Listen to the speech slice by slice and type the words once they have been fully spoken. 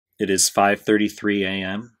It is 5:33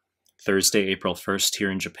 a.m., Thursday, April 1st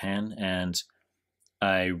here in Japan, and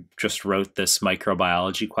I just wrote this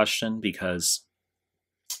microbiology question because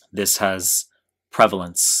this has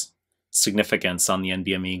prevalence, significance on the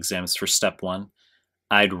NBME exams for step 1.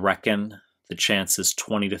 I'd reckon the chance is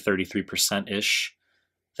 20 to 33%-ish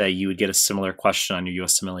that you would get a similar question on your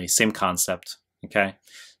Usmle. Same concept, okay?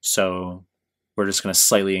 So we're just going to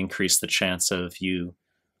slightly increase the chance of you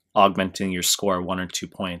augmenting your score 1 or 2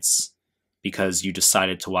 points because you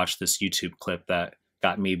decided to watch this YouTube clip that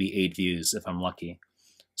got maybe 8 views if I'm lucky.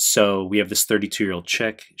 So we have this 32-year-old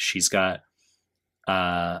chick. She's got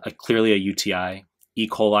clearly a UTI. E.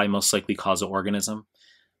 coli most likely causal organism.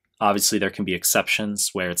 Obviously, there can be exceptions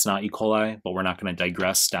where it's not E. coli, but we're not going to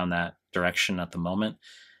digress down that direction at the moment.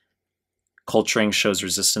 Culturing shows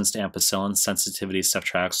resistance to ampicillin, sensitivity to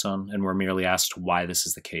ceftriaxone, and we're merely asked why this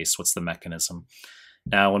is the case. What's the mechanism?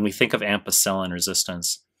 Now, when we think of ampicillin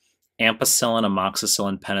resistance, ampicillin,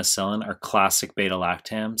 amoxicillin, penicillin are classic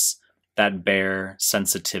beta-lactams that bear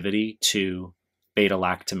sensitivity to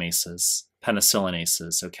beta-lactamases,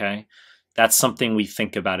 penicillinases, okay? That's something we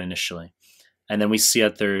think about initially. And then we see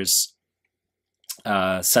that there's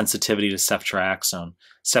sensitivity to ceftriaxone.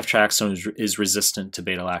 Ceftriaxone is resistant to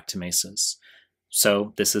beta-lactamases.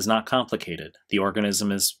 So this is not complicated. The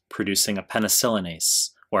organism is producing a penicillinase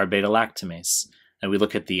or a beta-lactamase. And we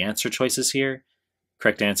look at the answer choices here.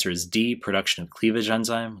 Correct answer is D, production of cleavage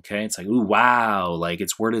enzyme. Okay, it's like, ooh, wow, like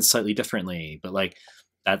it's worded slightly differently, but like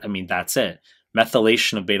that, I mean, that's it.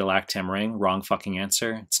 Methylation of beta-lactam ring, wrong fucking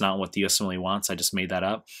answer. It's not what the Usmle wants. I just made that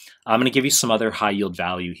up. I'm going to give you some other high yield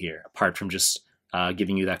value here, apart from just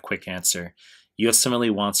giving you that quick answer.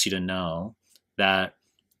 Usmle wants you to know that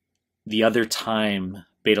the other time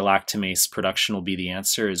beta-lactamase production will be the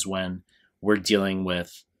answer is when we're dealing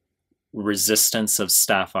with resistance of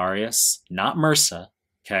Staph aureus, not MRSA,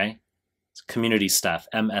 okay? It's community staph,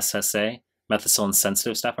 MSSA,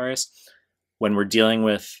 methicillin-sensitive Staph aureus. When we're dealing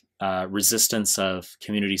with resistance of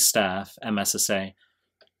community staph, MSSA,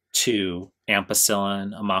 to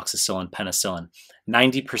ampicillin, amoxicillin, penicillin,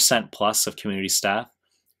 90% plus of community staph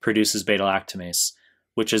produces beta-lactamase,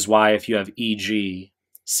 which is why if you have e.g.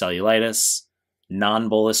 cellulitis,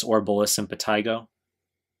 non-bolus or bolus impetigo,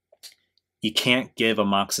 you can't give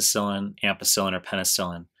amoxicillin, ampicillin, or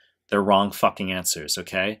penicillin. They're wrong fucking answers,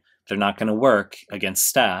 okay? They're not going to work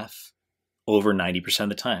against staph over 90% of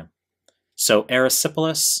the time. So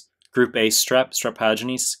erysipelas, group A strep, strep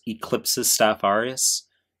pyogenes, eclipses Staph aureus.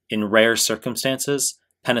 In rare circumstances,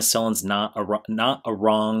 penicillin's not a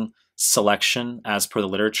wrong selection as per the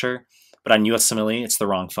literature, but on Usmle, it's the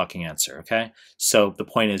wrong fucking answer, okay? So the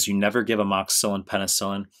point is you never give amoxicillin,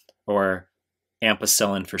 penicillin, or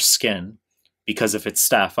ampicillin for skin, because if it's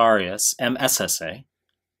Staph aureus, MSSA,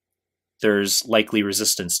 there's likely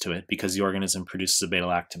resistance to it because the organism produces a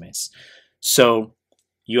beta-lactamase. So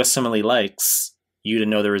Usmle likes you to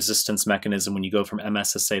know the resistance mechanism when you go from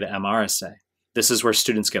MSSA to MRSA. This is where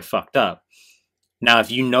students get fucked up. Now,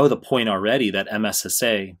 if you know the point already that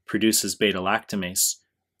MSSA produces beta-lactamase,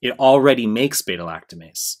 it already makes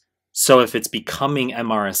beta-lactamase. So if it's becoming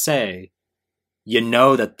MRSA, you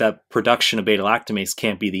know that the production of beta-lactamase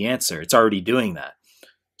can't be the answer. It's already doing that.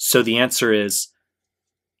 So the answer is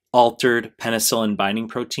altered penicillin binding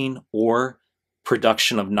protein or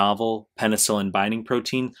production of novel penicillin binding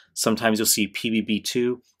protein. Sometimes you'll see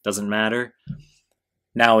PBB2, doesn't matter.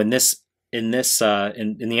 Now in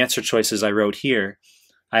the answer choices I wrote here,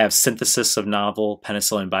 I have synthesis of novel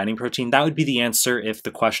penicillin binding protein. That would be the answer if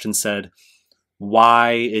the question said,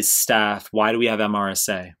 why is staph, why do we have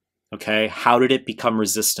MRSA? Okay, how did it become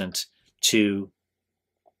resistant to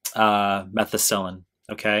methicillin?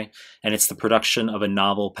 Okay, and it's the production of a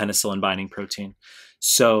novel penicillin binding protein.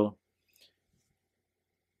 So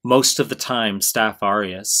most of the time, Staph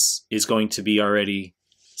aureus is going to be already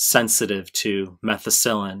sensitive to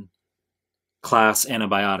methicillin class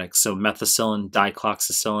antibiotics. So methicillin,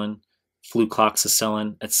 dicloxacillin,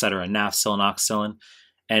 flucloxacillin, etc., nafcillin, oxacillin.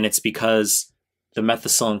 And it's because the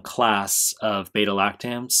methicillin class of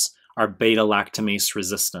beta-lactams are beta-lactamase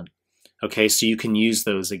resistant. Okay, so you can use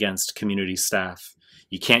those against community staph.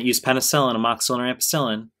 You can't use penicillin, amoxicillin, or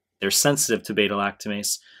ampicillin. They're sensitive to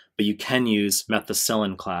beta-lactamase, but you can use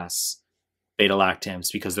methicillin class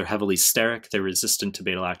beta-lactams because they're heavily steric, they're resistant to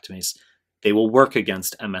beta-lactamase. They will work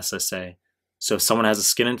against MSSA. So if someone has a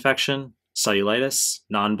skin infection, cellulitis,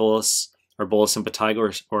 non-bolus, or bolus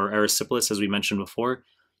impetigo, or erysipelas, as we mentioned before,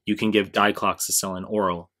 you can give dicloxacillin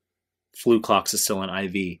oral, flucloxacillin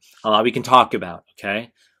IV. A lot we can talk about,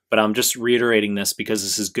 okay? But I'm just reiterating this because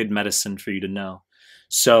this is good medicine for you to know.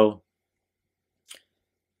 So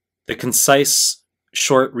the concise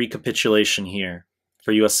short recapitulation here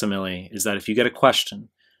for Usmle is that if you get a question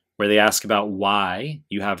where they ask about why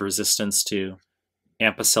you have resistance to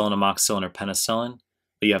ampicillin, amoxicillin, or penicillin,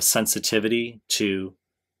 but you have sensitivity to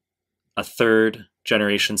a third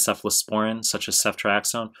generation cephalosporin, such as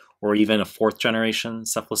ceftriaxone, or even a fourth generation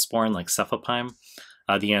cephalosporin like cefepime,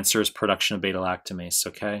 the answer is production of beta-lactamase,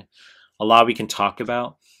 okay? A lot we can talk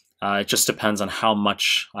about. It just depends on how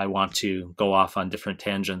much I want to go off on different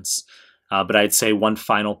tangents. But I'd say one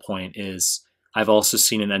final point is I've also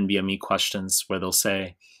seen in NBME questions where they'll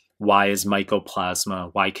say, why is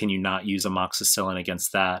mycoplasma? Why can you not use amoxicillin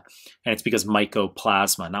against that? And it's because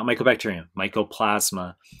mycoplasma, not mycobacterium,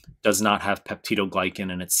 mycoplasma does not have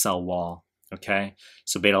peptidoglycan in its cell wall, okay?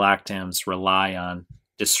 So beta-lactams rely on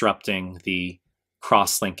disrupting the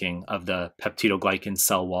cross-linking of the peptidoglycan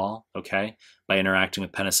cell wall, okay, by interacting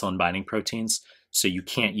with penicillin binding proteins. So you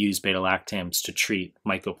can't use beta-lactams to treat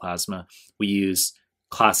mycoplasma. We use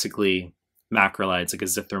classically macrolides like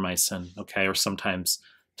azithromycin, okay, or sometimes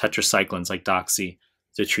tetracyclines like doxy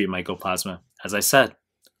to treat mycoplasma. As I said,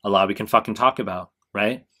 a lot we can fucking talk about,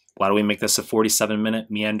 right? Why don't we make this a 47-minute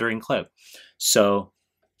meandering clip? So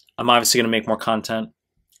I'm obviously going to make more content.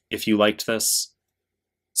 If you liked this,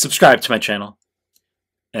 subscribe to my channel.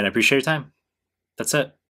 And I appreciate your time. That's it.